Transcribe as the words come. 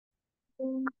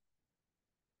Hello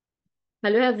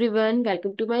everyone,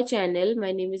 welcome to my channel.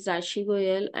 My name is Rashi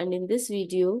Goyal and in this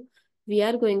video, we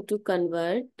are going to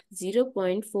convert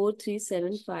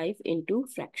 0.4375 into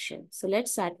fraction. So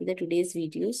let's start with the today's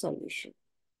video solution.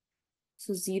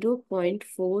 So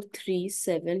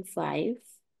 0.4375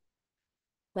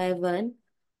 by 1,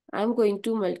 I'm going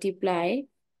to multiply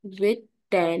with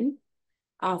 10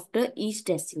 after each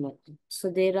decimal. So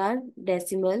there are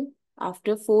decimal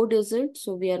after 4 digits.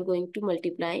 So we are going to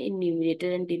multiply in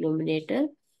numerator and denominator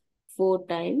 4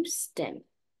 times 10.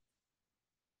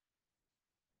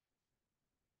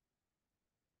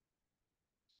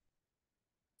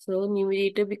 So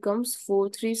numerator becomes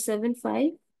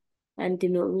 4375 and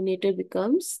denominator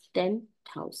becomes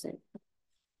 10,000.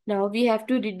 Now we have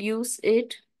to reduce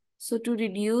it. So to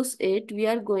reduce it, we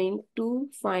are going to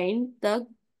find the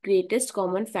greatest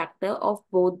common factor of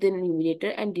both the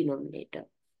numerator and denominator.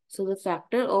 So the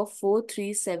factor of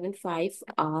 4375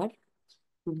 are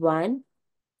 1,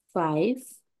 5,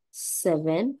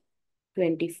 7,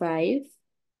 25,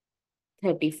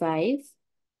 35.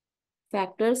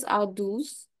 Factors are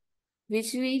those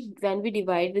which when we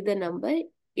divide with the number,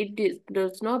 it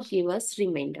does not give us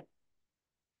remainder.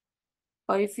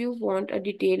 Or if you want a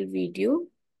detailed video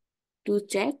to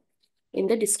check, in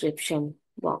the description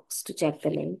box to check the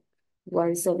link.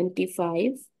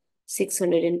 175,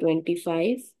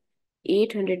 625,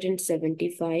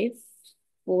 875,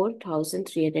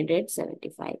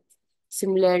 4,375.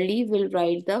 Similarly, we'll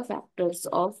write the factors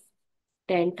of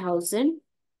 10,000,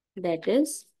 that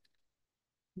is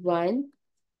 1,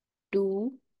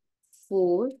 2,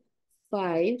 4,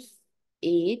 5,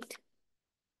 8,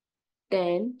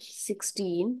 10,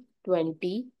 16,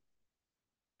 20,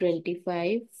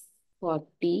 25,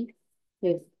 40,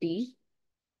 50,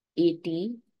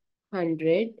 80,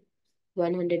 100,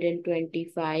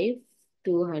 125,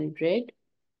 200,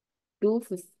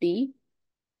 250,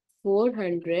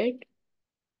 400,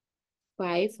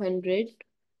 500,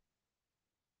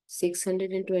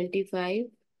 625,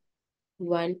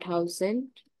 1,000,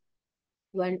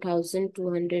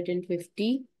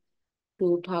 1,250,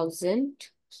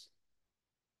 2,000,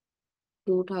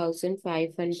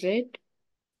 2,500,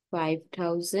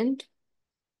 5,000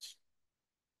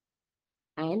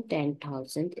 and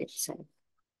 10,000 itself.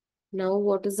 Now,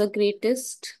 what is the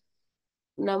greatest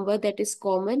number that is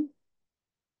common?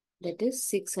 That is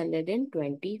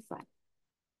 625.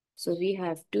 So, we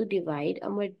have to divide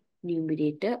our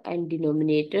numerator and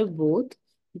denominator both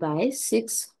by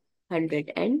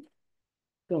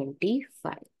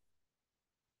 625.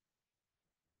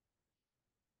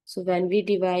 So, when we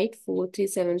divide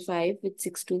 4375 with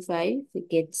 625, we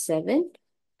get 7.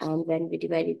 And when we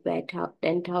divide it by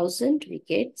 10,000, we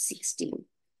get 16.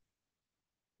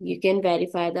 You can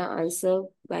verify the answer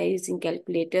by using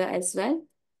calculator as well.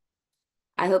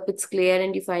 I hope it's clear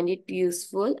and you find it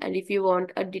useful. And if you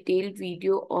want a detailed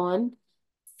video on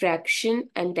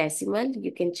fraction and decimal,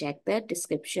 you can check the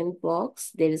description box.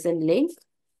 There is a link.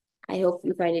 I hope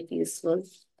you find it useful.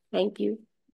 Thank you.